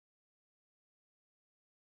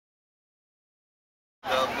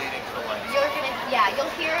The leading to the light. You'll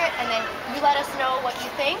hear it, and then you let us know what you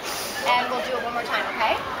think, and we'll do it one more time,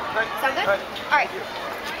 okay? Right. Sound good? Right. All right.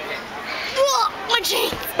 Whoa, my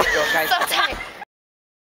jeans! Go, guys. So tight.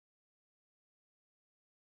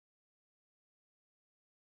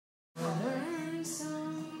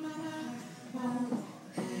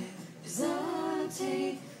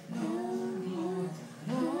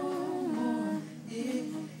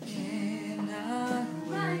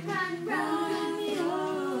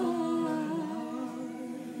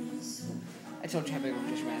 I told you how big of a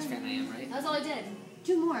Fisher Mass fan I am, right? That's all I did.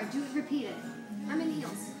 Do more. Repeat it. I'm in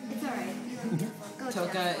heels. It's all right. Go,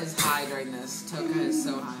 Toka is high during this. Toka is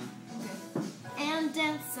so high. And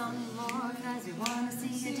dance some more, cause we wanna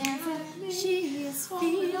see her dance. She is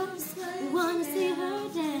fierce. We wanna see her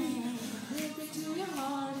dance.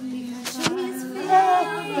 Because she is fierce.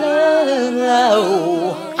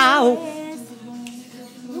 Ow.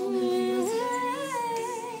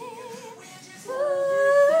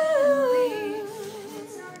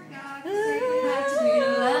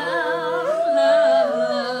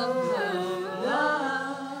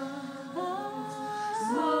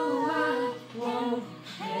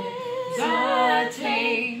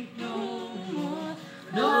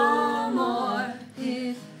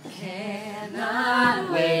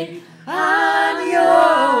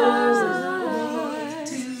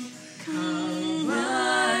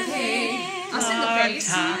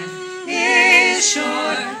 Time is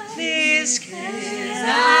short, this kiss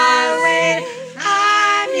I wait,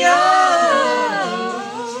 I'm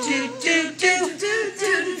yours. Do do do do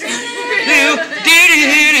do do do do do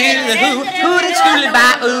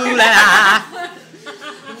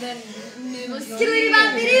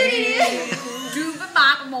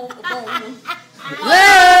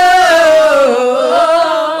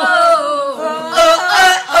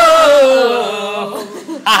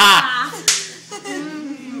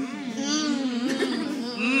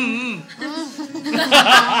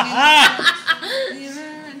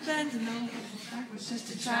just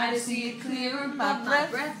to try to see it clearer, my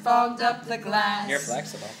breath fogged up the glass. You're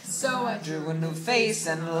flexible. So I drew a new face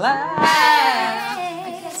and laughed.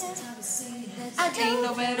 I ain't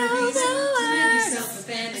no better reason to make yourself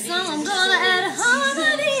abandon. So I'm gonna add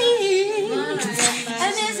harmony.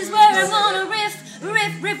 And this is where I wanna riff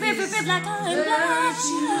like I'm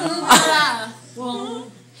I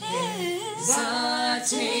won't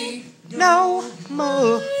hesitate No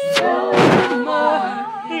more. no more.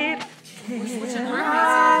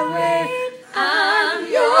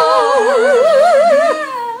 I'm yours.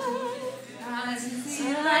 Eyes and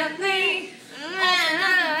see like me.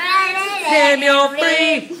 Damn, you're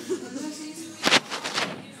free.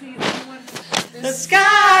 The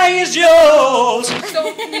sky is yours.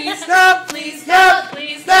 So please, Stop, please, stop,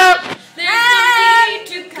 please, stop. there's no need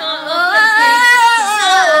to complicate.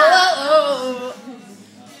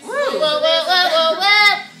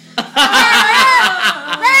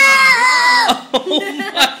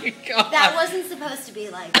 Oh my God. That wasn't supposed to be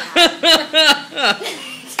like that. It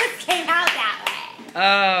just came out that way.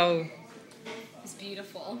 Oh. It's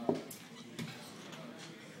beautiful.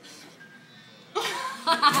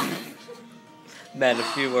 Man, a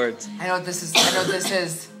few words. I know what this is. I know what this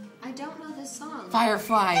is. I don't know this song.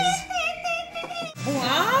 Fireflies.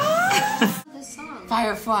 What? This song.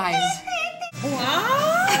 Fireflies.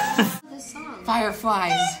 What? This song.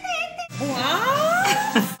 Fireflies.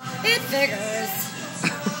 What? It figures.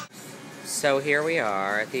 So here we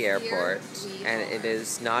are at the airport, we and it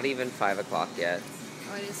is not even 5 o'clock yet.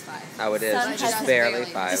 Oh, it is 5. Oh, it is. Sun Just hasn't barely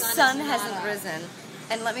really- 5. The sun hasn't risen.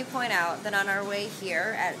 And let me point out that on our way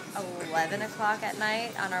here at 11 o'clock at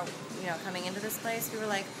night, on our, coming into this place, we were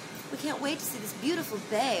like, we can't wait to see this beautiful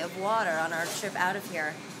bay of water on our trip out of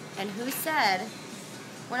here. And who said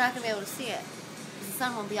we're not going to be able to see it? Because the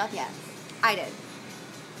sun won't be up yet. I did.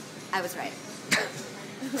 I was right.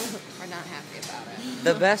 We're not happy about it.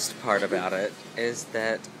 The best part about it is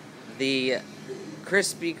that the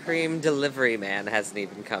Krispy Kreme delivery man hasn't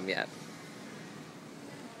even come yet.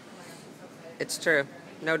 It's true.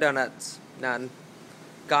 No donuts. None.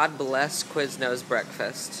 God bless Quiznos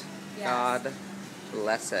breakfast. Yes. God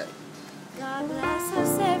bless it. God bless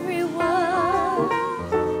us, everyone.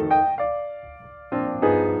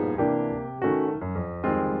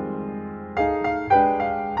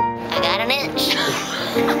 I got an itch.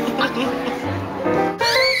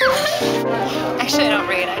 Actually, I don't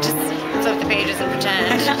read. I just flip the pages and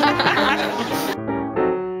pretend.